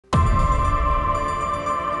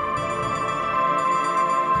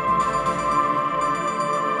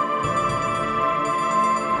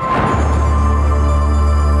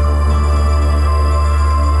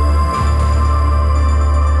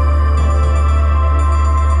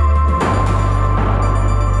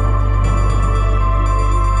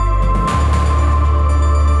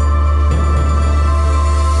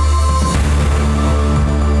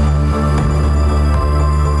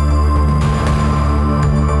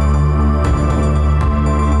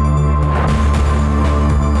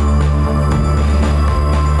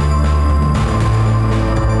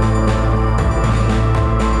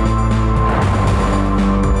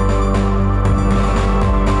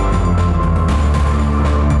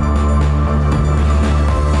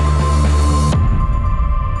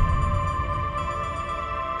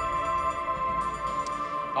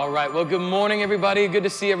right, well, good morning, everybody. Good to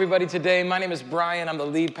see everybody today. My name is Brian. I'm the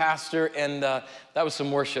lead pastor, and that was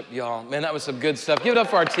some worship, y'all. Man, that was some good stuff. Give it up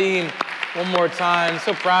for our team one more time.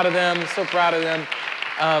 So proud of them, so proud of them.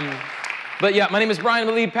 But yeah, my name is Brian, I'm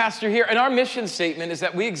the lead pastor here, and our mission statement is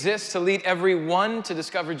that we exist to lead everyone to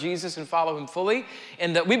discover Jesus and follow him fully,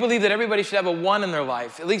 and that we believe that everybody should have a one in their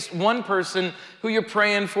life, at least one person who you're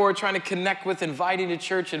praying for, trying to connect with, inviting to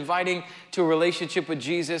church, inviting to a relationship with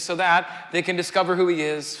Jesus so that they can discover who he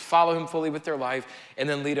is, follow him fully with their life, and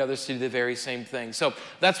then lead others to do the very same thing. So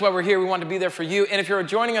that's why we're here. We want to be there for you. And if you're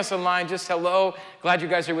joining us online, just hello. Glad you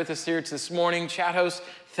guys are with us here this morning. Chat hosts,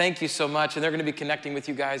 thank you so much. And they're going to be connecting with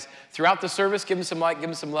you guys throughout the service. Give them some light, give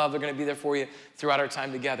them some love. They're going to be there for you throughout our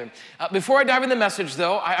time together. Before I dive into the message,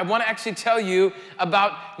 though, I want to actually tell you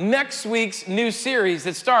about next week's new series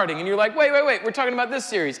that's starting. And you're like, wait, we're talking about this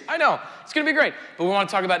series. I know, it's going to be great. But we want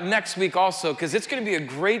to talk about next week also, because it's going to be a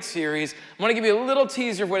great series. I want to give you a little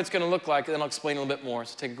teaser of what it's going to look like, and then I'll explain a little bit more.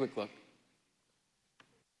 So take a quick look.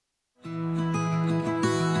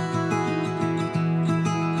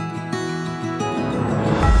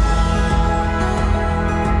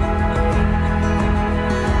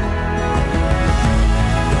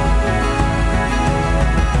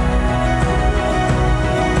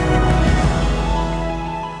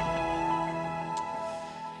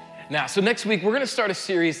 Now, so next week, we're going to start a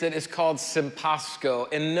series that is called Simpasco.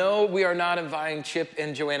 And no, we are not inviting Chip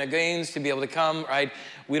and Joanna Gaines to be able to come, right?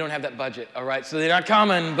 We don't have that budget, all right? So they're not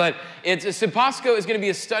coming, but Simpasco is going to be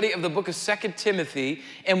a study of the book of 2 Timothy,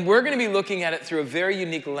 and we're going to be looking at it through a very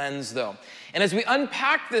unique lens, though. And as we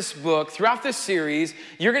unpack this book throughout this series,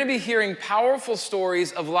 you're going to be hearing powerful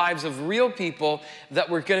stories of lives of real people that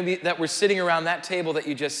were sitting around that table that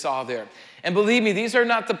you just saw there. And believe me, these are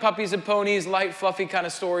not the puppies and ponies, light, fluffy kind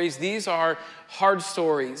of stories. These are hard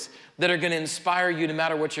stories that are going to inspire you no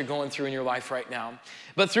matter what you're going through in your life right now.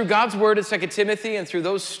 But through God's word in 2 Timothy and through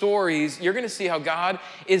those stories, you're going to see how God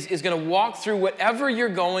is going to walk through whatever you're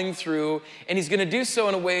going through, and he's going to do so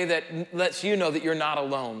in a way that lets you know that you're not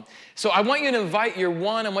alone. So I want you to invite your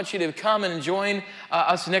one. I want you to come and join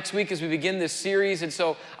us next week as we begin this series. And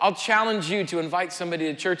so I'll challenge you to invite somebody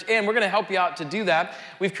to church, and we're going to help you out to do that.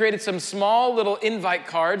 We've created some small little invite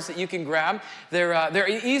cards that you can grab. They're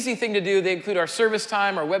an easy thing to do. They include our service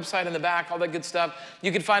time, our website in the back, all that good stuff.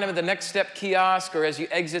 You can find them at the Next Step kiosk, or as you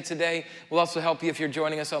exit today. We'll also help you if you're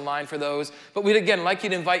joining us online for those. But we'd, again, like you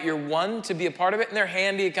to invite your one to be a part of it. And they're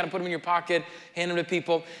handy. You kind of put them in your pocket, hand them to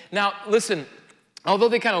people. Now, listen. Although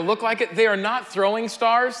they kind of look like it, they are not throwing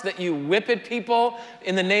stars that you whip at people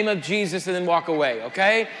in the name of Jesus and then walk away,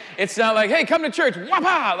 okay? It's not like, hey, come to church,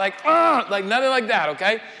 whapa, like nothing like that,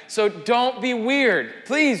 okay? So don't be weird.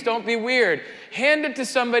 Please don't be weird. Hand it to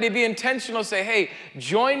somebody, be intentional, say, hey,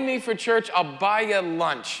 join me for church, I'll buy you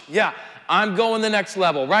lunch. Yeah, I'm going the next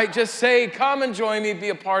level, right? Just say, come and join me, be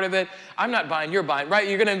a part of it. I'm not buying, you're buying, right?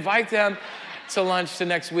 You're gonna invite them to lunch to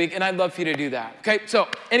next week, and I'd love for you to do that, okay? So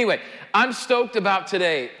anyway, I'm stoked about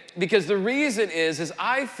today because the reason is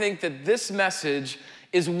I think that this message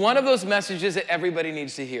is one of those messages that everybody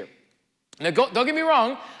needs to hear. Now, don't get me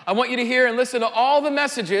wrong. I want you to hear and listen to all the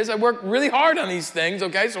messages. I work really hard on these things,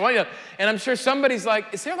 okay? So and I'm sure somebody's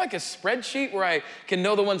like, is there like a spreadsheet where I can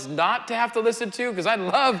know the ones not to have to listen to? Because I'd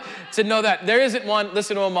love to know that. There isn't one.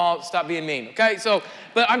 Listen to them all. Stop being mean, okay? So,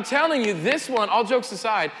 but I'm telling you, this one, all jokes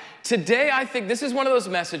aside, today I think this is one of those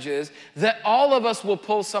messages that all of us will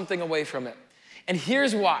pull something away from it. And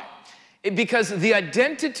here's why. Because the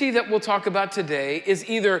identity that we'll talk about today is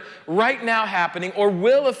either right now happening or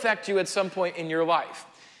will affect you at some point in your life.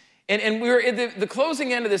 And we're at the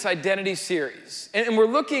closing end of this identity series. And we're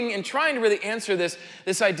looking and trying to really answer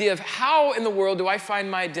this idea of how in the world do I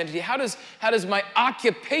find my identity? How does my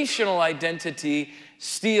occupational identity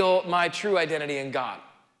steal my true identity in God?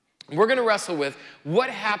 We're going to wrestle with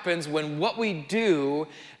what happens when what we do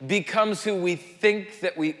becomes who we think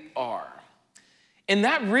that we are. And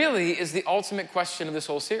that really is the ultimate question of this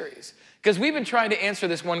whole series. Because we've been trying to answer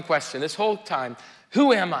this one question this whole time.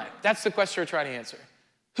 Who am I? That's the question we're trying to answer.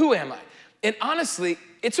 Who am I? And honestly,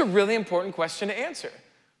 it's a really important question to answer.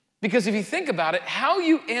 Because if you think about it, how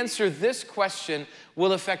you answer this question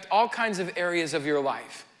will affect all kinds of areas of your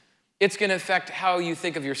life. It's going to affect how you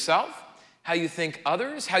think of yourself, how you think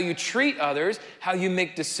others, how you treat others, how you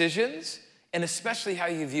make decisions, and especially how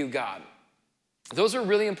you view God. Those are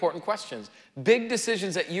really important questions. Big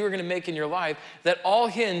decisions that you are going to make in your life that all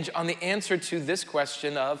hinge on the answer to this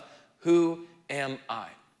question of, who am I?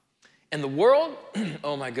 And the world,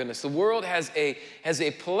 oh my goodness, the world has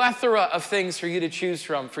a plethora of things for you to choose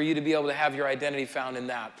from, for you to be able to have your identity found in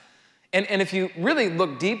that. And if you really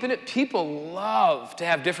look deep in it, people love to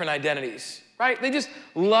have different identities, right? They just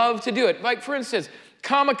love to do it. Like, for instance,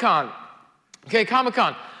 Comic-Con. Okay,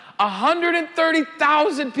 Comic-Con.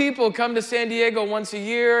 130,000 people come to San Diego once a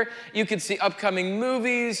year. You could see upcoming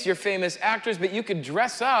movies, your famous actors, but you could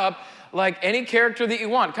dress up like any character that you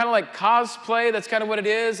want. Kind of like cosplay, that's kind of what it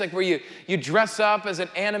is, like where you dress up as an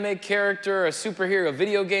anime character, a superhero, a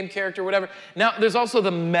video game character, whatever. Now, there's also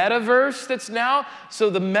the metaverse that's now. So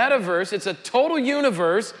the metaverse, it's a total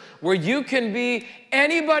universe where you can be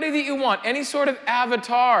anybody that you want, any sort of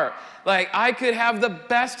avatar. Like, I could have the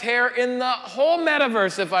best hair in the whole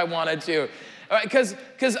metaverse if I wanted to. Because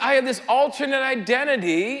I have this alternate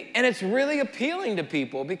identity, and it's really appealing to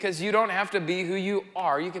people because you don't have to be who you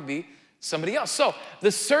are. You can be somebody else. So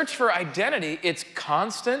the search for identity, it's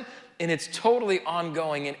constant, and it's totally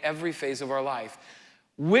ongoing in every phase of our life,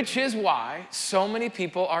 which is why so many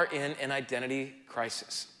people are in an identity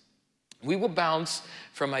crisis. We will bounce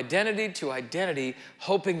from identity to identity,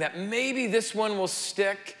 hoping that maybe this one will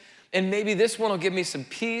stick, and maybe this one will give me some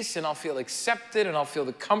peace, and I'll feel accepted, and I'll feel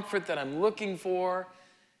the comfort that I'm looking for.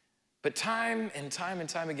 But time and time and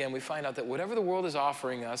time again, we find out that whatever the world is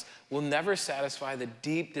offering us will never satisfy the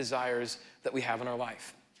deep desires that we have in our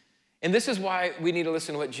life. And this is why we need to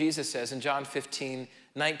listen to what Jesus says in John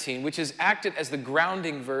 15:19, which is acted as the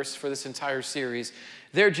grounding verse for this entire series.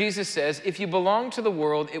 There, Jesus says, "If you belong to the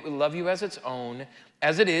world, it would love you as its own.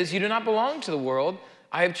 As it is, you do not belong to the world.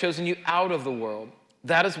 I have chosen you out of the world.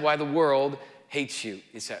 That is why the world hates you,"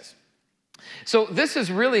 he says. So this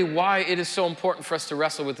is really why it is so important for us to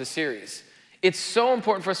wrestle with this series. It's so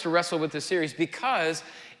important for us to wrestle with this series because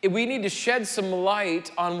we need to shed some light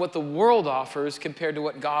on what the world offers compared to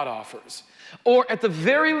what God offers. Or at the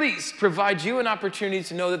very least, provide you an opportunity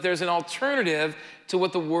to know that there's an alternative to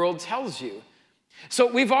what the world tells you. So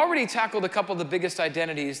we've already tackled a couple of the biggest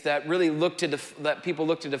identities that really that people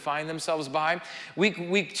look to define themselves by.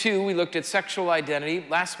 Week 2, we looked at sexual identity.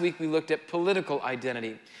 Last week, we looked at political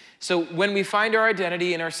identity. So when we find our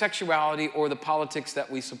identity in our sexuality or the politics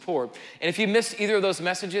that we support. And if you missed either of those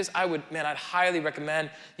messages, I'd highly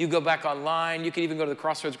recommend you go back online. You could even go to the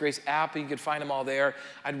Crossroads Grace app, and you could find them all there.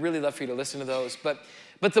 I'd really love for you to listen to those. But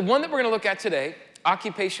the one that we're going to look at today,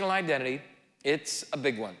 occupational identity, it's a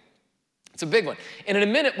big one. It's a big one. And in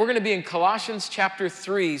a minute, we're going to be in Colossians chapter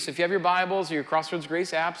 3. So if you have your Bibles or your Crossroads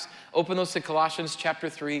Grace apps, open those to Colossians chapter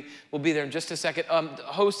 3. We'll be there in just a second.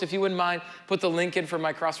 Host, if you wouldn't mind, put the link in for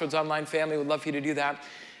my Crossroads Online family. We'd love for you to do that.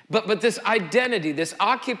 But this identity, this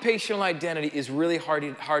occupational identity is really hard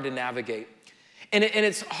to navigate. And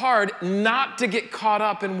it's hard not to get caught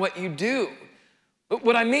up in what you do.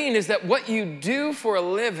 What I mean is that what you do for a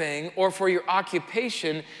living or for your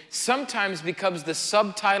occupation sometimes becomes the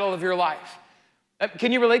subtitle of your life.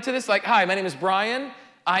 Can you relate to this? Like, hi, my name is Brian.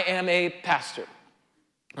 I am a pastor.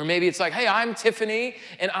 Or maybe it's like, hey, I'm Tiffany,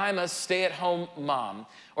 and I'm a stay-at-home mom.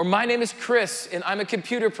 Or my name is Chris, and I'm a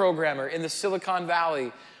computer programmer in the Silicon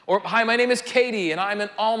Valley. Or hi, my name is Katie, and I'm an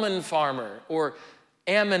almond farmer, or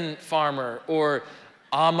almond farmer, or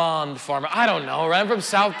almond farmer. I don't know, right? I'm from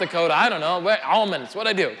South Dakota. I don't know. Almonds, what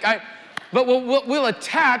I do, okay? But we'll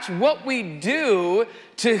attach what we do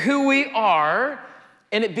to who we are,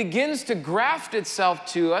 and it begins to graft itself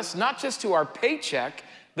to us, not just to our paycheck,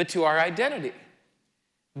 but to our identity.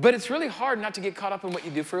 But it's really hard not to get caught up in what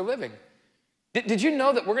you do for a living. Did you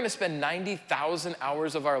know that we're going to spend 90,000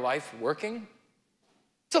 hours of our life working?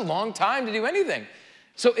 It's a long time to do anything.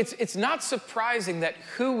 So it's not surprising that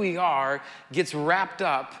who we are gets wrapped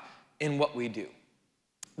up in what we do.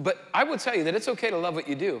 But I will tell you that it's okay to love what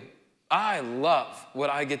you do. I love what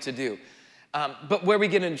I get to do. But where we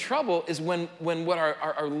get in trouble is when what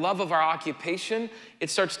our love of our occupation, it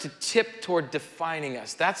starts to tip toward defining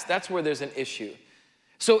us. That's where there's an issue.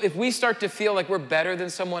 So if we start to feel like we're better than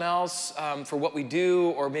someone else for what we do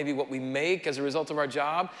or maybe what we make as a result of our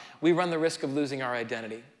job, we run the risk of losing our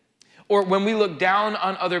identity. Or when we look down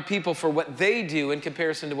on other people for what they do in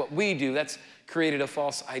comparison to what we do, that's created a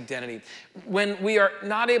false identity. When we are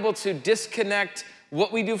not able to disconnect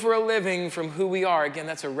what we do for a living from who we are, again,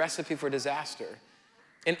 that's a recipe for disaster.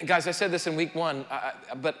 And guys, I said this in week 1,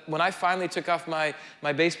 but when I finally took off my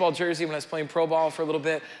baseball jersey when I was playing pro ball for a little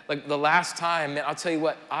bit, like the last time, man, I'll tell you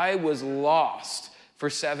what, I was lost for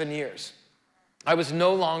 7 years. I was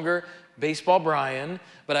no longer baseball Brian,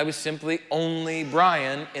 but I was simply only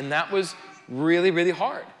Brian, and that was really, really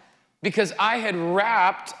hard because I had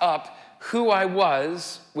wrapped up who I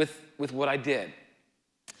was with what I did.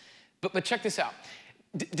 But check this out.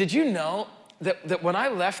 Did you know that when I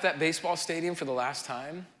left that baseball stadium for the last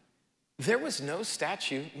time, there was no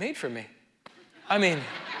statue made for me? I mean,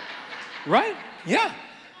 right? Yeah.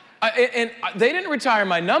 And they didn't retire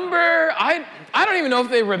my number. I don't even know if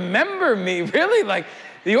they remember me, really. Like,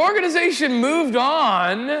 the organization moved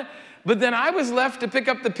on, but then I was left to pick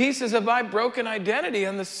up the pieces of my broken identity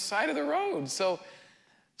on the side of the road. So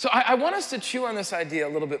I want us to chew on this idea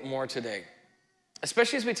a little bit more today,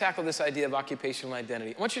 especially as we tackle this idea of occupational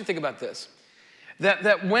identity. I want you to think about this,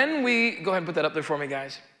 that when we, go ahead and put that up there for me,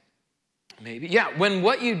 guys. Maybe, yeah, when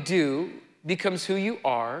what you do becomes who you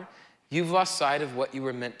are, you've lost sight of what you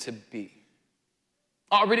were meant to be.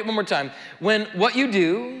 I'll read it one more time. When what you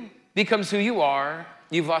do becomes who you are,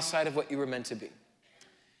 you've lost sight of what you were meant to be.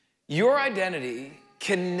 Your identity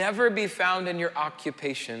can never be found in your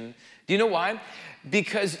occupation. Do you know why?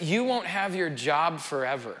 Because you won't have your job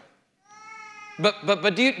forever.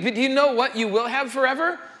 But do you know what you will have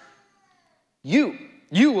forever? You.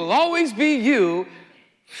 You will always be you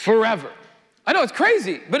forever. I know it's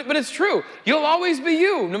crazy, but it's true. You'll always be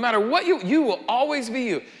you. No matter what you will always be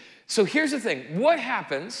you. So here's the thing. What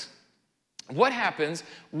happens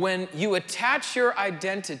when you attach your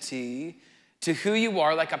identity to who you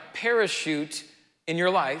are, like a parachute in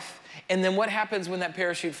your life, and then what happens when that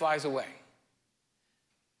parachute flies away?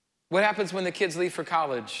 What happens when the kids leave for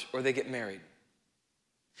college or they get married?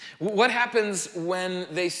 What happens when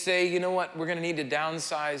they say, you know what, we're going to need to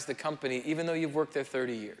downsize the company even though you've worked there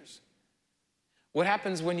 30 years? What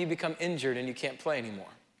happens when you become injured and you can't play anymore?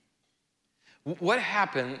 What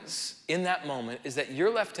happens in that moment is that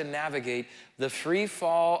you're left to navigate the free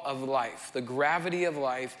fall of life, the gravity of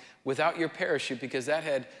life without your parachute, because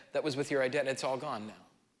that was with your identity. It's all gone now.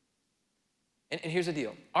 And here's the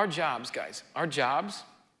deal. Our jobs, guys,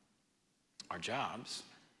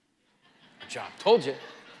 told you.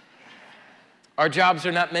 Our jobs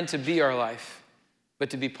are not meant to be our life, but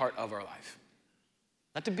to be part of our life.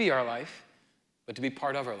 Not to be our life, but to be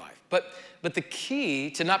part of our life. But the key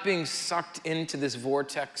to not being sucked into this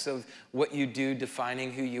vortex of what you do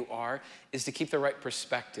defining who you are is to keep the right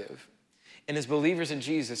perspective. And as believers in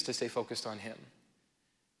Jesus, to stay focused on him.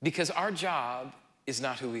 Because our job is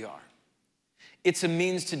not who we are. It's a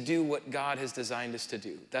means to do what God has designed us to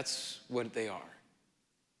do. That's what they are.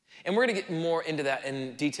 And we're going to get more into that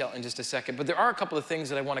in detail in just a second. But there are a couple of things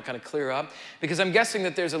that I want to kind of clear up, because I'm guessing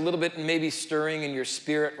that there's a little bit maybe stirring in your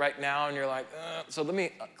spirit right now, and you're like, so let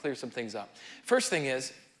me clear some things up. First thing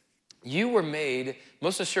is, you were made,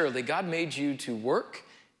 most assuredly, God made you to work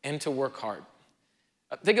and to work hard.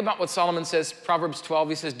 Think about what Solomon says, Proverbs 12.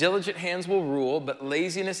 He says, diligent hands will rule, but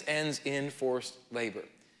laziness ends in forced labor.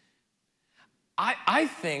 I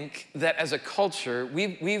think that as a culture,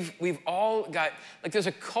 we've all got, like, there's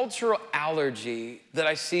a cultural allergy that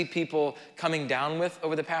I see people coming down with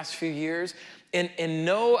over the past few years, and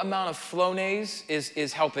no amount of Flonase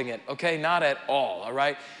is helping it, okay? Not at all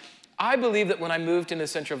right? I believe that when I moved into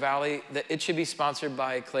Central Valley, that it should be sponsored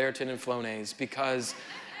by Claritin and Flonase, because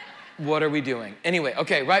what are we doing? Anyway,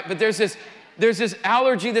 okay, right? But there's this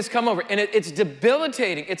allergy that's come over, and it's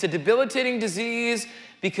debilitating. It's a debilitating disease,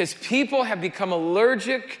 because people have become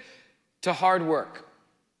allergic to hard work.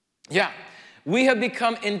 Yeah, we have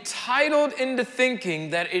become entitled into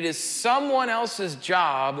thinking that it is someone else's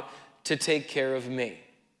job to take care of me.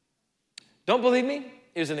 Don't believe me?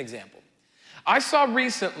 Here's an example. I saw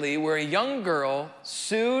recently where a young girl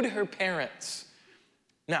sued her parents.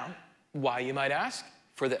 Now, why, you might ask?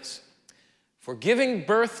 For this. For giving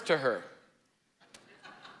birth to her.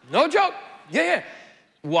 No joke. Yeah.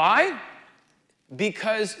 Why?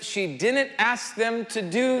 Because she didn't ask them to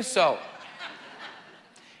do so.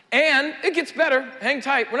 And it gets better. Hang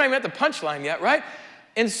tight. We're not even at the punchline yet, right?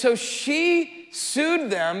 And so she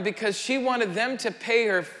sued them because she wanted them to pay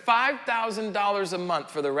her $5,000 a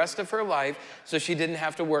month for the rest of her life so she didn't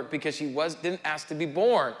have to work, because she didn't ask to be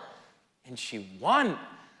born. And she won,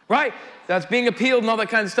 right? That's being appealed and all that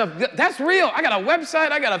kind of stuff. That's real. I got a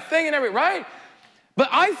website. I got a thing and everything, right? But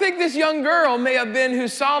I think this young girl may have been who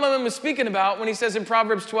Solomon was speaking about when he says in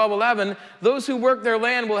Proverbs 12:11, those who work their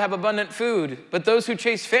land will have abundant food, but those who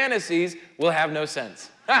chase fantasies will have no sense.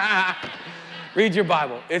 Read your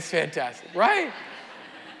Bible. It's fantastic, right?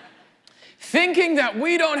 Thinking that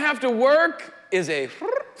we don't have to work is a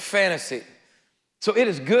fantasy. So it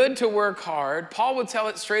is good to work hard. Paul would tell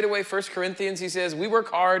it straight away, 1 Corinthians, he says, we work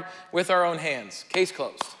hard with our own hands. Case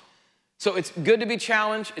closed. So it's good to be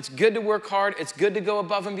challenged. It's good to work hard. It's good to go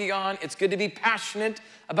above and beyond. It's good to be passionate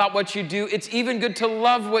about what you do. It's even good to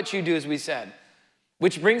love what you do, as we said.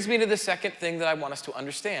 Which brings me to the second thing that I want us to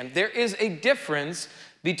understand. There is a difference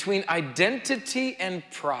between identity and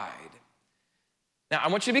pride. Now, I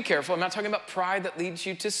want you to be careful. I'm not talking about pride that leads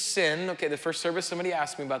you to sin. Okay, the first service, somebody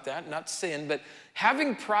asked me about that. Not sin, but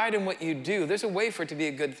having pride in what you do, there's a way for it to be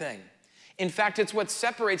a good thing. In fact, it's what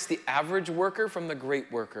separates the average worker from the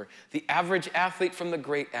great worker, the average athlete from the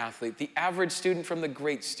great athlete, the average student from the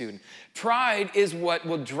great student. Pride is what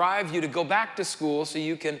will drive you to go back to school so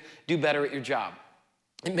you can do better at your job.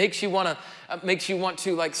 It makes you want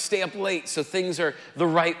to like stay up late so things are the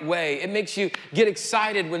right way. It makes you get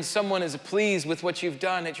excited when someone is pleased with what you've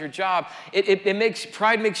done at your job.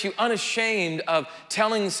 Pride makes you unashamed of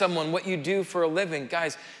telling someone what you do for a living.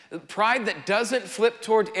 Guys, pride that doesn't flip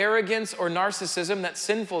toward arrogance or narcissism, that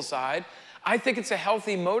sinful side, I think it's a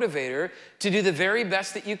healthy motivator to do the very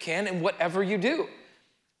best that you can in whatever you do.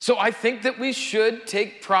 So I think that we should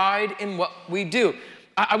take pride in what we do.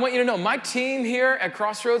 I want you to know, my team here at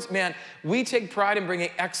Crossroads, man, we take pride in bringing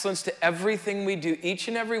excellence to everything we do each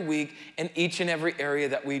and every week in each and every area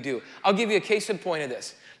that we do. I'll give you a case in point of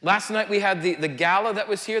this. Last night we had the gala that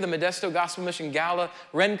was here, the Modesto Gospel Mission Gala.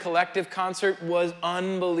 Ren Collective concert was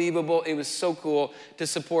unbelievable. It was so cool to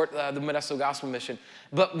support the Modesto Gospel Mission.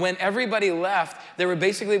 But when everybody left, there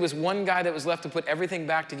was one guy that was left to put everything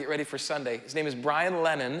back to get ready for Sunday. His name is Brian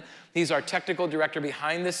Lennon. He's our technical director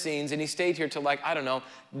behind the scenes, and he stayed here till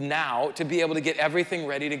now to be able to get everything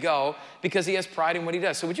ready to go because he has pride in what he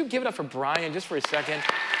does. So would you give it up for Brian just for a second?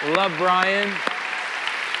 Love Brian.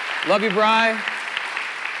 Love you, Brian.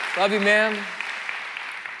 Love you, man.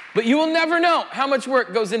 But you will never know how much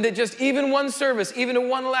work goes into just even one service, even to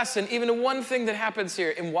one lesson, even to one thing that happens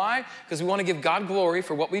here. And why? Because we want to give God glory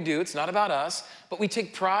for what we do. It's not about us, but we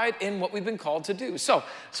take pride in what we've been called to do. So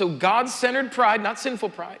God-centered pride, not sinful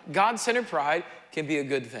pride, God-centered pride can be a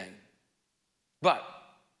good thing. But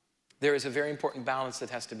there is a very important balance that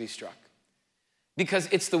has to be struck. Because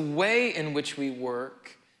it's the way in which we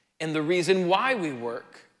work and the reason why we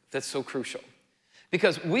work that's so crucial.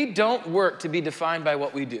 Because we don't work to be defined by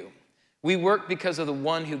what we do. We work because of the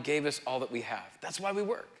one who gave us all that we have. That's why we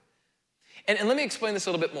work. And let me explain this a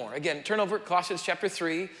little bit more. Again, turn over to Colossians chapter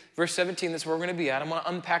 3, verse 17. That's where we're going to be at. I'm going to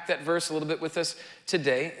unpack that verse a little bit with us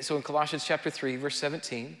today. So in Colossians chapter 3, verse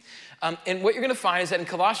 17. And what you're going to find is that in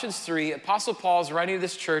Colossians 3, Apostle Paul is writing to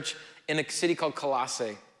this church in a city called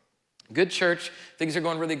Colossae. Good church, things are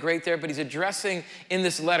going really great there, but he's addressing in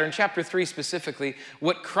this letter, in chapter 3 specifically,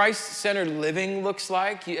 what Christ-centered living looks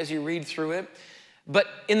like as you read through it. But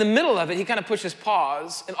in the middle of it, he kind of pushes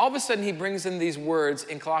pause, and all of a sudden he brings in these words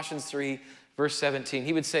in Colossians 3, verse 17.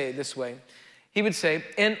 He would say it this way. He would say,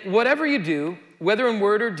 "And whatever you do, whether in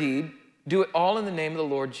word or deed, do it all in the name of the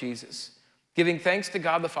Lord Jesus, giving thanks to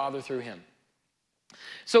God the Father through him."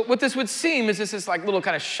 So what this would seem is this is like little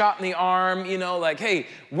kind of shot in the arm, like, hey,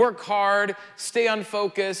 work hard, stay on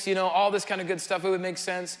focus, all this kind of good stuff. It would make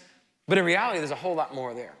sense. But in reality, there's a whole lot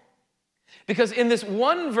more there. Because in this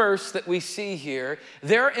one verse that we see here,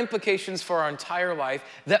 there are implications for our entire life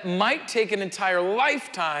that might take an entire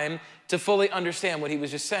lifetime to fully understand what he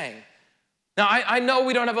was just saying. Now, I know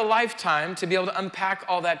we don't have a lifetime to be able to unpack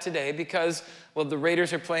all that today because, well, the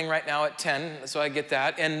Raiders are playing right now at 10, so I get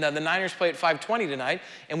that. And the Niners play at 5:20 tonight,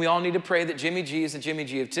 and we all need to pray that Jimmy G is the Jimmy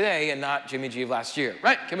G of today and not Jimmy G of last year,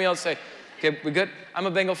 right? Can we all say, okay, we good? I'm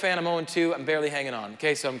a Bengal fan. I'm 0-2. I'm barely hanging on,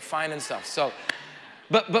 okay? So I'm fine and stuff. So,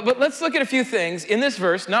 but let's look at a few things in this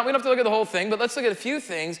verse. We don't have to look at the whole thing, but let's look at a few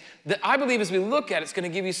things that I believe as we look at it, it's going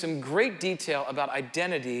to give you some great detail about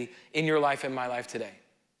identity in your life and my life today.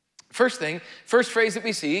 First phrase that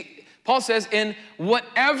we see, Paul says, in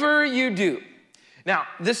whatever you do. Now,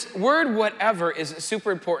 this word whatever is super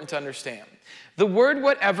important to understand. The word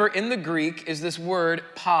whatever in the Greek is this word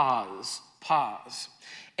pause.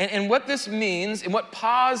 And what this means, and what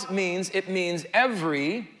pause means, it means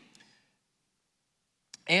every,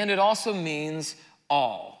 and it also means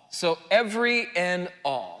all. So every and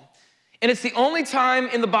all. And it's the only time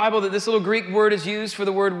in the Bible that this little Greek word is used for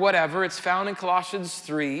the word whatever. It's found in Colossians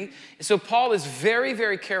 3. So Paul is very,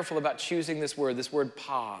 very careful about choosing this word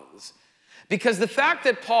pause. Because the fact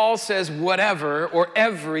that Paul says whatever or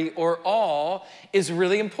every or all is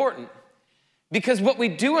really important. Because what we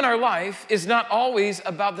do in our life is not always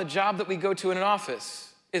about the job that we go to in an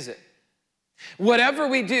office, is it? Whatever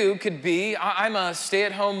we do could be, I'm a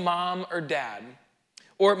stay-at-home mom or dad.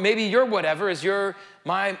 Or maybe your whatever is you're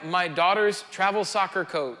my daughter's travel soccer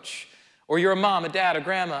coach. Or you're a mom, a dad, a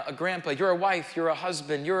grandma, a grandpa. You're a wife, you're a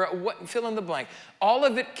husband, you're a what, fill in the blank. All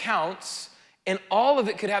of it counts, and all of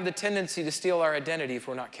it could have the tendency to steal our identity if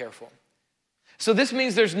we're not careful. So this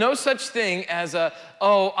means there's no such thing as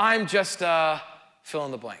I'm just fill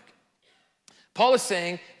in the blank. Paul is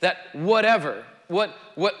saying that whatever, what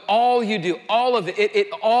all you do, all of it, it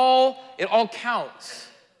all counts.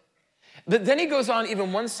 But then he goes on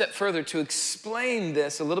even one step further to explain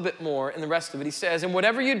this a little bit more in the rest of it. He says, and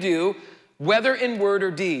whatever you do, whether in word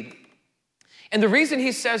or deed. And the reason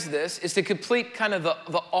he says this is to complete kind of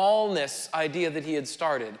the allness idea that he had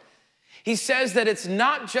started. He says that it's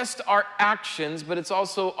not just our actions, but it's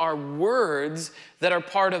also our words that are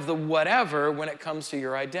part of the whatever when it comes to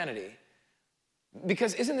your identity.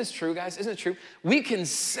 Because isn't this true, guys? Isn't it true? We can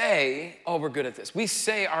say, oh, we're good at this. We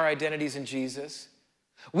say our identity's in Jesus.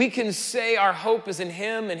 We can say our hope is in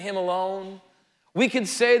him and him alone. We can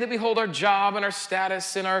say that we hold our job and our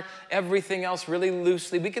status and our everything else really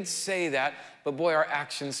loosely. We could say that, but boy, our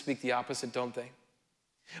actions speak the opposite, don't they?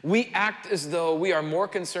 We act as though we are more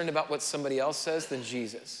concerned about what somebody else says than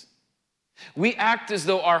Jesus. We act as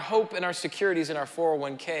though our hope and our security is in our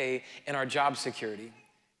 401k and our job security.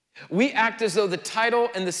 We act as though the title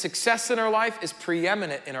and the success in our life is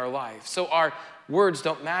preeminent in our life. So our words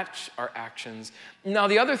don't match our actions. Now,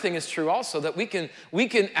 the other thing is true also, that we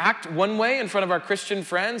can act one way in front of our Christian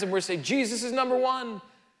friends and we're saying, Jesus is number one.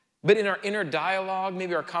 But in our inner dialogue,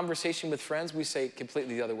 maybe our conversation with friends, we say it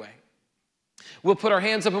completely the other way. We'll put our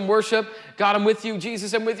hands up in worship. God, I'm with you.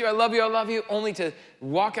 Jesus, I'm with you. I love you, only to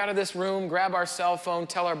walk out of this room, grab our cell phone,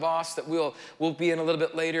 tell our boss that we'll be in a little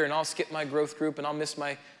bit later and I'll skip my growth group and I'll miss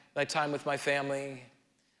my time with my family.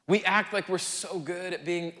 We act like we're so good at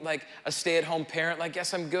being like a stay-at-home parent, like,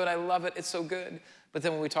 yes, I'm good, I love it, it's so good. But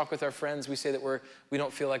then when we talk with our friends, we say that we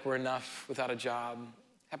don't feel like we're enough without a job. It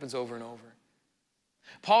happens over and over.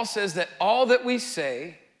 Paul says that all that we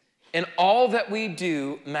say and all that we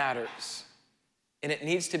do matters. And it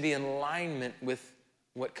needs to be in alignment with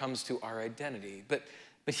what comes to our identity. But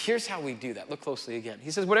here's how we do that. Look closely again.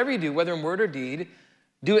 He says, whatever you do, whether in word or deed,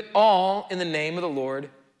 do it all in the name of the Lord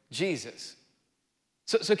Jesus.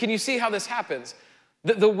 So can you see how this happens?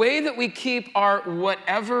 The way that we keep our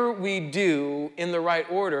whatever we do in the right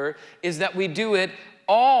order is that we do it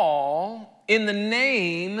all in the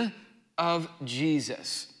name of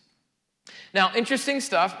Jesus. Now, interesting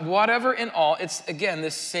stuff, whatever and all, it's, again,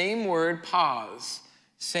 the same word pause.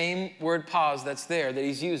 Same word pause that's there that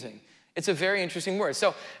he's using. It's a very interesting word.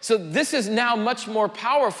 So this is now much more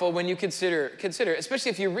powerful when you consider it,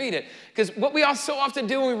 especially if you read it. Because what we all so often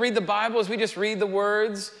do when we read the Bible is we just read the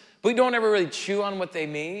words, but we don't ever really chew on what they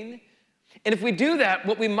mean. And if we do that,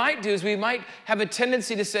 what we might do is we might have a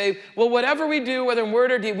tendency to say, well, whatever we do, whether in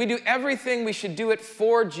word or deed, we do everything, we should do it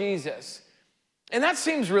for Jesus. And that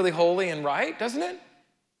seems really holy and right, doesn't it?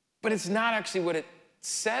 But it's not actually what it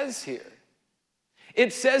says here.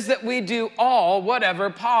 It says that we do all, whatever,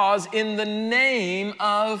 pause, in the name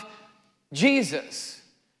of Jesus.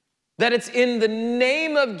 That it's in the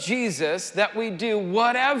name of Jesus that we do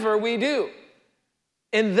whatever we do.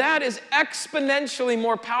 And that is exponentially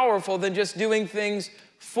more powerful than just doing things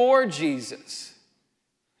for Jesus.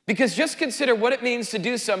 Because just consider what it means to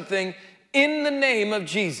do something in the name of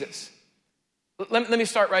Jesus. Let me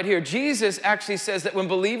start right here. Jesus actually says that when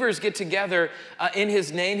believers get together in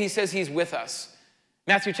his name, he says he's with us.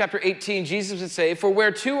 Matthew chapter 18, Jesus would say, for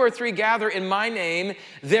where 2 or 3 gather in my name,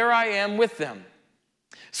 there I am with them.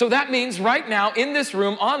 So that means right now in this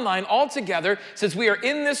room, online, all together, since we are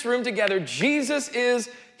in this room together, Jesus is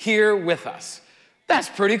here with us. That's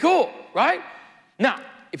pretty cool, right? Now,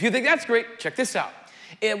 if you think that's great, check this out.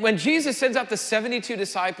 When Jesus sends out the 72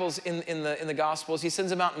 disciples in the Gospels, he sends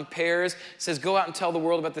them out in pairs, says, go out and tell the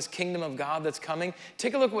world about this kingdom of God that's coming.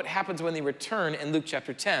 Take a look at what happens when they return in Luke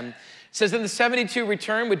chapter 10. It says, then the 72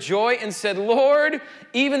 returned with joy and said, Lord,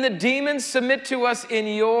 even the demons submit to us in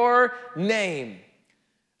your name.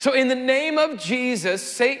 So in the name of Jesus,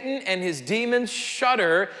 Satan and his demons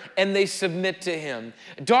shudder and they submit to him.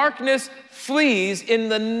 Darkness flees in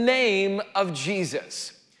the name of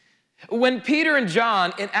Jesus. When Peter and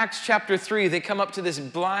John in Acts chapter 3, they come up to this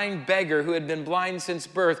blind beggar who had been blind since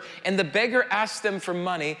birth, and the beggar asks them for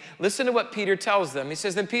money. Listen to what Peter tells them. He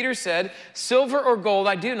says, then Peter said, silver or gold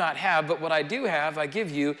I do not have, but what I do have I give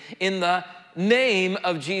you. In the name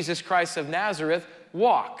of Jesus Christ of Nazareth,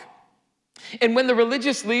 walk. And when the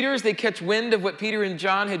religious leaders, they catch wind of what Peter and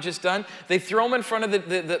John had just done, they throw him in front of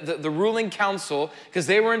the ruling council because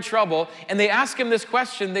they were in trouble, and they ask him this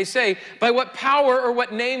question. They say, by what power or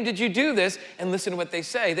what name did you do this? And listen to what they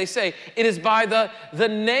say. They say, it is by the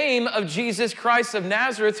name of Jesus Christ of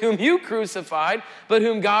Nazareth, whom you crucified, but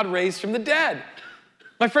whom God raised from the dead.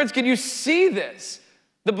 My friends, can you see this?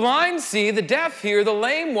 The blind see, the deaf hear, the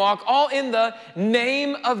lame walk, all in the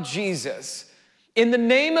name of Jesus. In the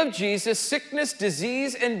name of Jesus, sickness,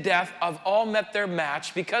 disease, and death have all met their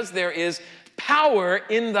match because there is power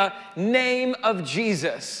in the name of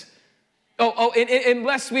Jesus. And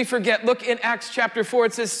lest we forget, look in Acts chapter 4,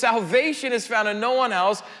 it says, salvation is found in no one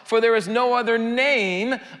else, for there is no other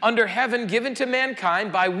name under heaven given to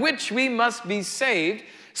mankind by which we must be saved.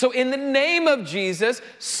 So in the name of Jesus,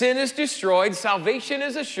 sin is destroyed, salvation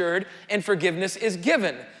is assured, and forgiveness is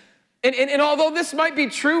given. And although this might be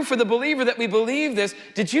true for the believer that we believe this,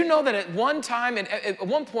 did you know that at one time and at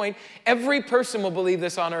one point, every person will believe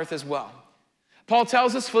this on earth as well? Paul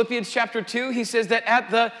tells us, Philippians chapter 2, he says that at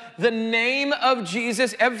the name of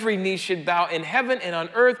Jesus, every knee should bow in heaven and on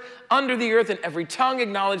earth, under the earth, and every tongue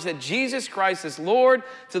acknowledge that Jesus Christ is Lord,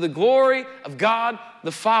 to the glory of God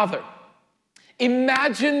the Father.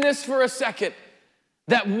 Imagine this for a second,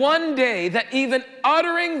 that one day, that even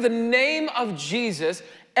uttering the name of Jesus,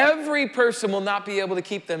 every person will not be able to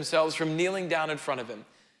keep themselves from kneeling down in front of him.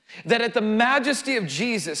 That at the majesty of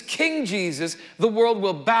Jesus, King Jesus, the world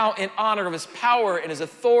will bow in honor of his power and his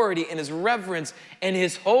authority and his reverence and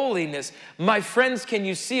his holiness. My friends, can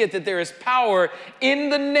you see it? That there is power in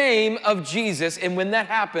the name of Jesus, and when that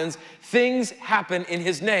happens, things happen in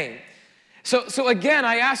his name. So again,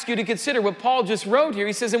 I ask you to consider what Paul just wrote here.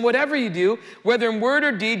 He says, and whatever you do, whether in word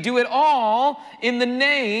or deed, do it all in the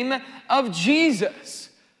name of Jesus.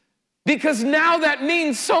 Because now that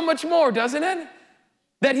means so much more, doesn't it?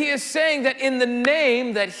 That he is saying that in the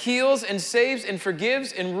name that heals and saves and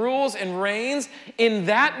forgives and rules and reigns, in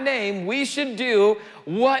that name we should do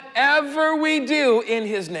whatever we do in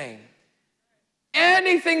his name.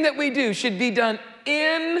 Anything that we do should be done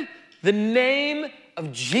in the name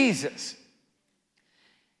of Jesus.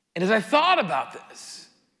 And as I thought about this,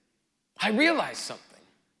 I realized something.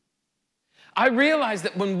 I realized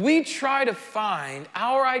that when we try to find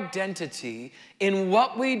our identity in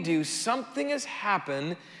what we do, something has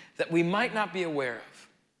happened that we might not be aware of.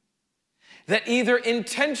 That either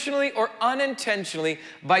intentionally or unintentionally,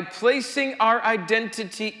 by placing our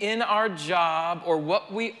identity in our job or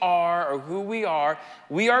what we are or who we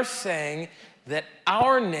are saying that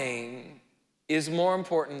our name is more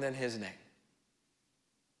important than his name.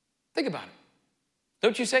 Think about it.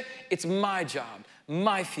 Don't you say, it's my job,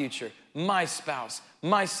 my future, my spouse,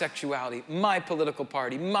 my sexuality, my political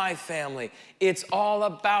party, my family. It's all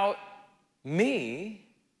about me,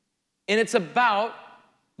 and it's about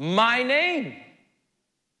my name.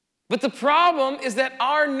 But the problem is that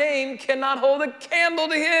our name cannot hold a candle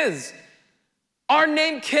to his. Our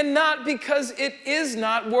name cannot, because it is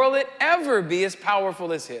not, will it ever be as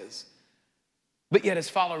powerful as his. But yet, as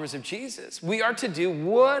followers of Jesus, we are to do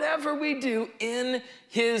whatever we do in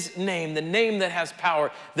his name, the name that has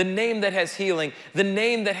power, the name that has healing, the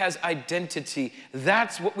name that has identity.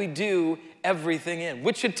 That's what we do everything in,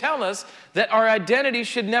 which should tell us that our identity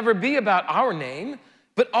should never be about our name,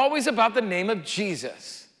 but always about the name of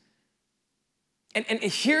Jesus. And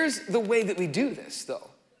here's the way that we do this, though.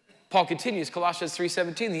 Paul continues, Colossians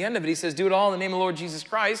 3:17, the end of it, he says, do it all in the name of the Lord Jesus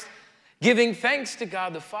Christ, giving thanks to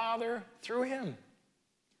God the Father through him.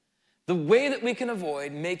 The way that we can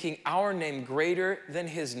avoid making our name greater than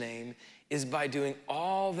his name is by doing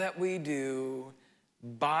all that we do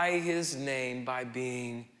by his name, by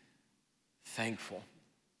being thankful.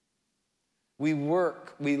 We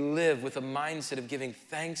work, we live with a mindset of giving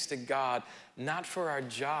thanks to God, not for our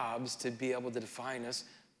jobs to be able to define us,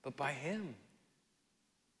 but by him.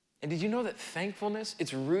 And did you know that thankfulness,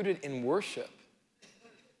 it's rooted in worship?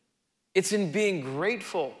 It's in being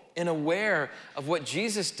grateful and aware of what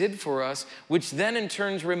Jesus did for us, which then in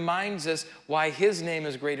turn reminds us why his name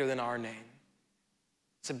is greater than our name.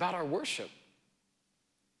 It's about our worship.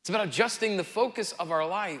 It's about adjusting the focus of our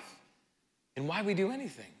life and why we do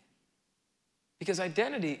anything. Because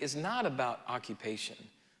identity is not about occupation.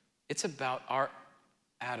 It's about our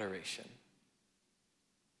adoration.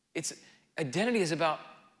 Identity is about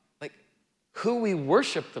who we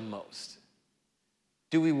worship the most.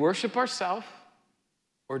 Do we worship ourselves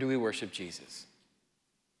or do we worship Jesus?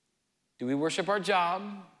 Do we worship our job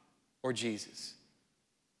or Jesus?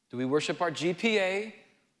 Do we worship our GPA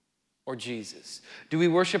or Jesus? Do we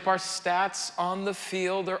worship our stats on the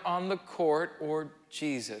field or on the court or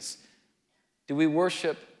Jesus? Do we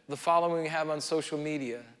worship the following we have on social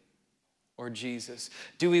media or Jesus?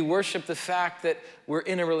 Do we worship the fact that we're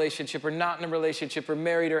in a relationship or not in a relationship or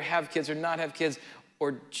married or have kids or not have kids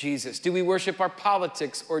or Jesus? Do we worship our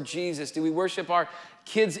politics or Jesus? Do we worship our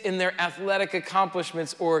kids in their athletic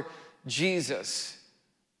accomplishments or Jesus?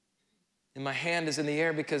 And my hand is in the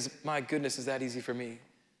air because, my goodness, is that easy for me?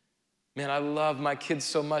 Man, I love my kids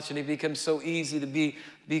so much, and it becomes so easy to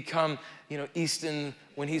become, Easton,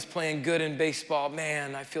 when he's playing good in baseball,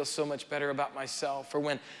 man, I feel so much better about myself. Or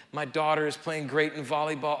when my daughter is playing great in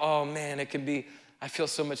volleyball, oh man, I feel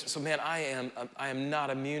so much. So man, I am not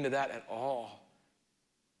immune to that at all.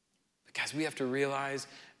 Because we have to realize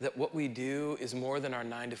that what we do is more than our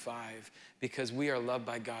 9 to 5, because we are loved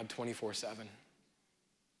by God 24/7.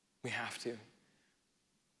 We have to.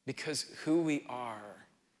 Because who we are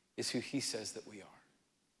is who he says that we are.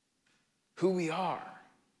 Who we are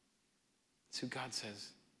is who God says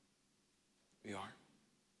we are.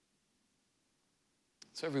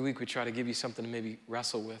 So every week we try to give you something to maybe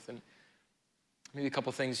wrestle with, and maybe a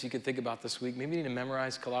couple things you could think about this week. Maybe you need to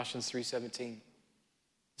memorize Colossians 3:17.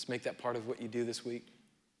 Let's make that part of what you do this week.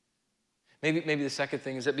 Maybe the second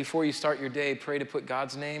thing is that before you start your day, pray to put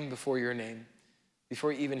God's name before your name.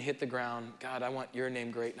 Before you even hit the ground, God, I want your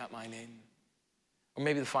name great, not my name. Or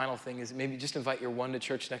maybe the final thing is maybe just invite your one to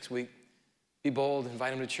church next week. Be bold,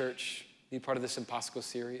 invite them to church. Be part of this Impossible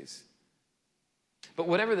series. But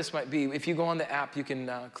whatever this might be, if you go on the app, you can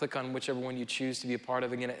click on whichever one you choose to be a part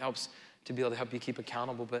of. Again, it helps to be able to help you keep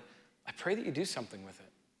accountable, but I pray that you do something with it.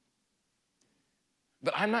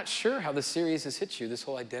 But I'm not sure how this series has hit you, this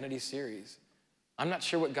whole identity series. I'm not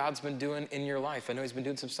sure what God's been doing in your life. I know he's been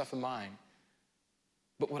doing some stuff in mine.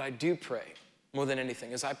 But what I do pray, more than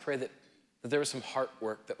anything, is I pray that there was some heart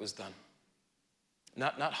work that was done.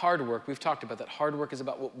 Not hard work. We've talked about that. Hard work is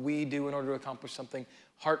about what we do in order to accomplish something.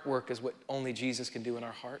 Heart work is what only Jesus can do in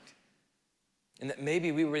our heart. And that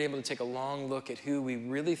maybe we were able to take a long look at who we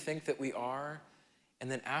really think that we are and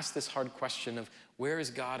then ask this hard question of where is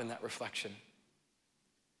God in that reflection?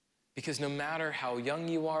 Because no matter how young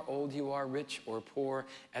you are, old you are, rich or poor,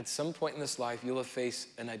 at some point in this life, you'll have faced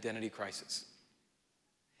an identity crisis.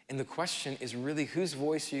 And the question is really, whose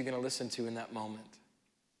voice are you going to listen to in that moment?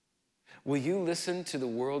 Will you listen to the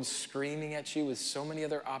world screaming at you with so many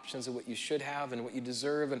other options of what you should have and what you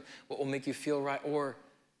deserve and what will make you feel right? Or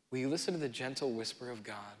will you listen to the gentle whisper of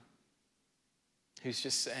God who's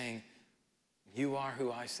just saying, you are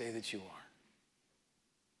who I say that you are?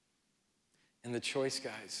 And the choice,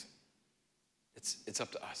 guys, it's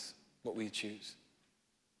up to us, what we choose.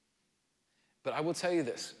 But I will tell you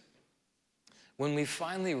this. When we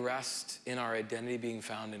finally rest in our identity being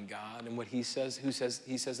found in God and what he says,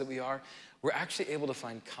 he says that we are, we're actually able to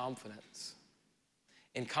find confidence.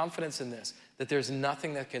 And confidence in this, that there's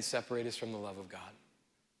nothing that can separate us from the love of God.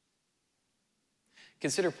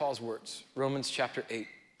 Consider Paul's words, Romans chapter 8.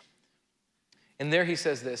 And there he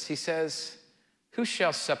says this, he says, who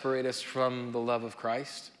shall separate us from the love of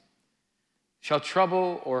Christ? Shall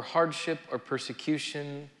trouble or hardship or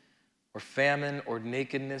persecution or famine, or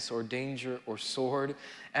nakedness, or danger, or sword.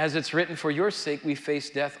 As it's written, for your sake we face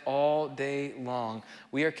death all day long.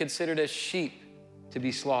 We are considered as sheep to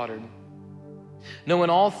be slaughtered. No, in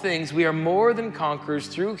all things we are more than conquerors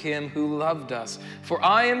through him who loved us. For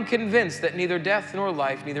I am convinced that neither death nor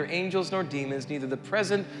life, neither angels nor demons, neither the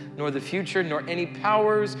present nor the future, nor any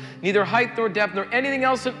powers, neither height nor depth, nor anything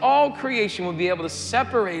else in all creation will be able to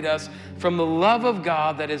separate us from the love of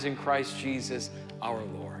God that is in Christ Jesus our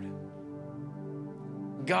Lord.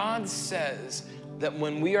 God says that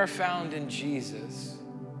when we are found in Jesus,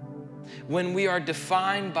 when we are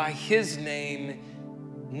defined by his name,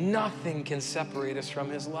 nothing can separate us from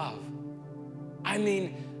his love. I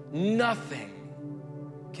mean, nothing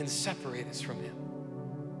can separate us from him.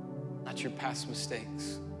 Not your past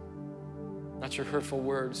mistakes, not your hurtful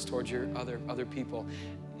words towards your other people,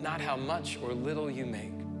 not how much or little you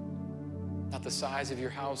make, not the size of your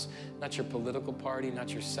house, not your political party,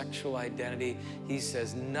 not your sexual identity. He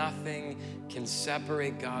says nothing can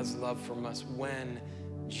separate God's love from us when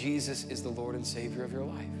Jesus is the Lord and Savior of your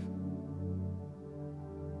life.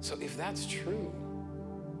 So if that's true,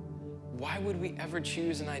 why would we ever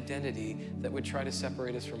choose an identity that would try to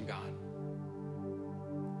separate us from God?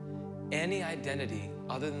 Any identity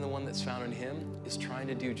other than the one that's found in him is trying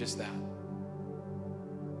to do just that.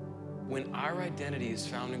 When our identity is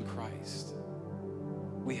found in Christ,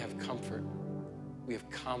 we have comfort, we have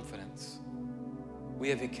confidence, we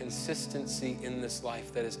have a consistency in this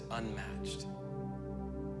life that is unmatched.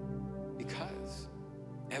 Because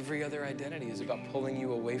every other identity is about pulling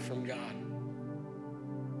you away from God,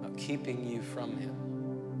 about keeping you from him,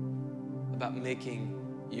 about making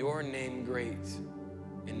your name great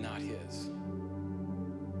and not his.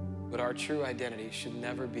 But our true identity should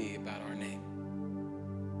never be about our name,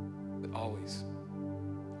 but always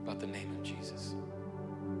about the name of Jesus.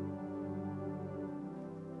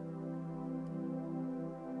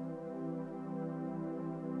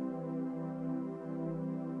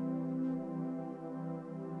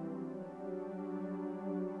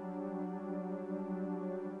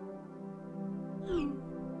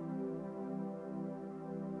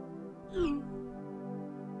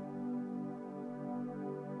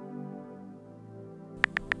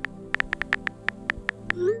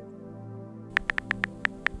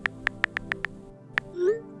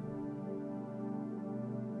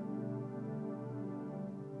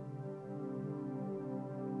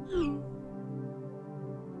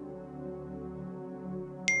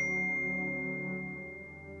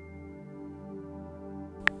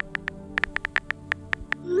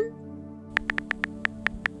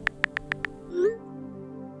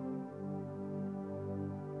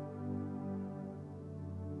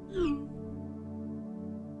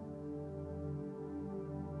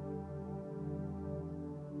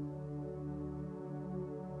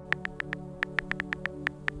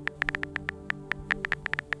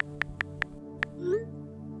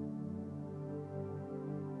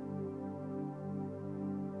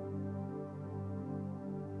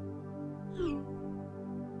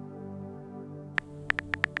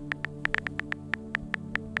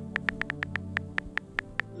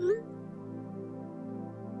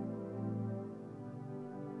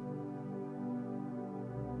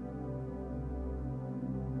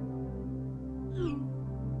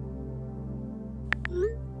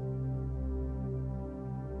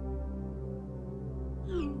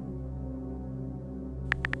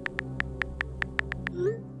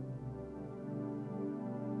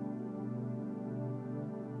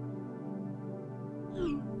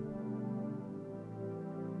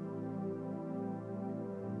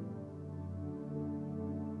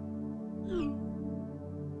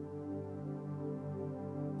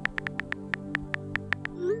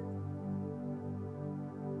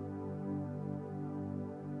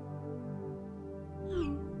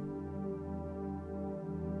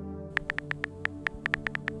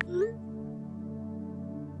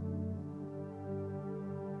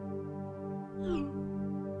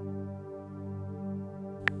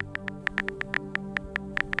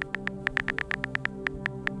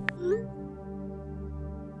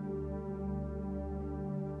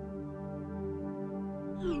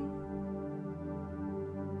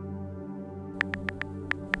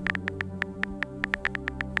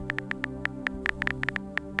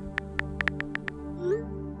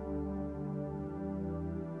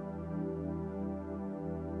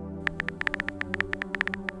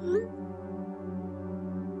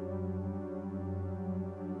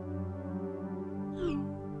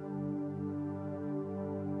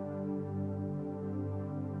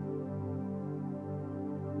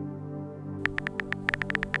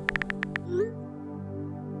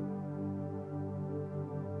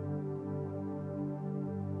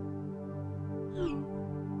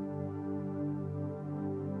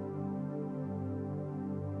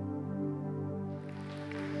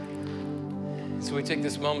 So we take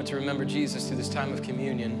this moment to remember Jesus through this time of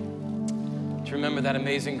communion, to remember that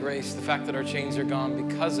amazing grace, the fact that our chains are gone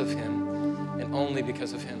because of him and only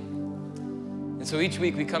because of him. And so each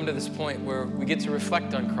week we come to this point where we get to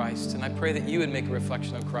reflect on Christ, and I pray that you would make a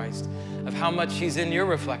reflection on Christ, of how much he's in your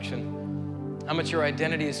reflection, how much your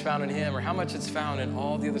identity is found in him, or how much it's found in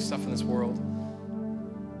all the other stuff in this world.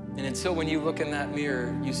 And until when you look in that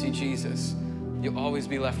mirror, you see Jesus, you'll always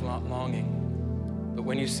be left longing. But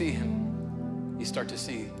when you see him, you start to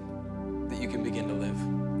see that you can begin to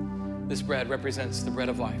live. This bread represents the bread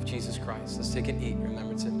of life, Jesus Christ. Let's take and eat in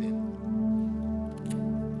remembrance of him.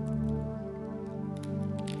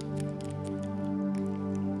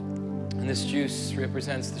 And this juice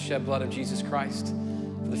represents the shed blood of Jesus Christ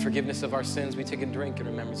for the forgiveness of our sins. We take and drink in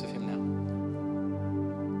remembrance of him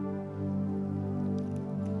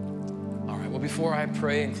now. All right, well, before I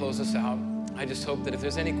pray and close us out, I just hope that if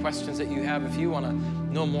there's any questions that you have, if you want to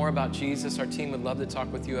know more about Jesus, our team would love to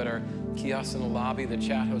talk with you at our kiosks in the lobby, the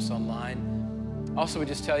chat hosts online. Also, we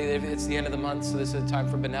just tell you that it's the end of the month, so this is a time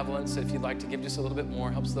for benevolence. If you'd like to give just a little bit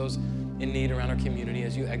more, helps those in need around our community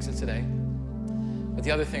as you exit today. But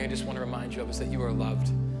the other thing I just want to remind you of is that you are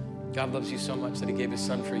loved. God loves you so much that he gave his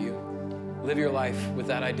son for you. Live your life with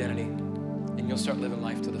that identity, and you'll start living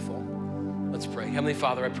life to the full. Let's pray. Heavenly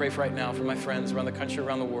Father, I pray for right now for my friends around the country,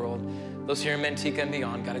 around the world, those here in Manteca and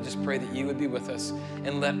beyond. God, I just pray that you would be with us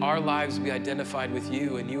and let our lives be identified with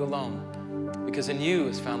you and you alone, because in you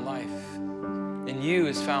is found life. In you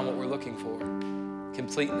is found what we're looking for: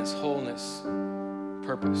 completeness, wholeness,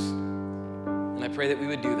 purpose. And I pray that we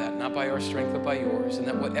would do that, not by our strength, but by yours, and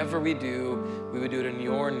that whatever we do, we would do it in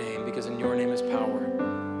your name, because in your name is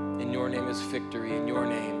power, in your name is victory, in your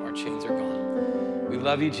name our chains are gone. We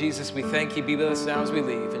love you, Jesus. We thank you. Be with us now as we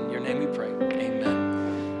leave. In your name we pray.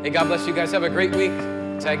 Amen. Hey, God bless you guys. Have a great week.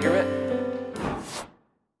 Tag, you're it.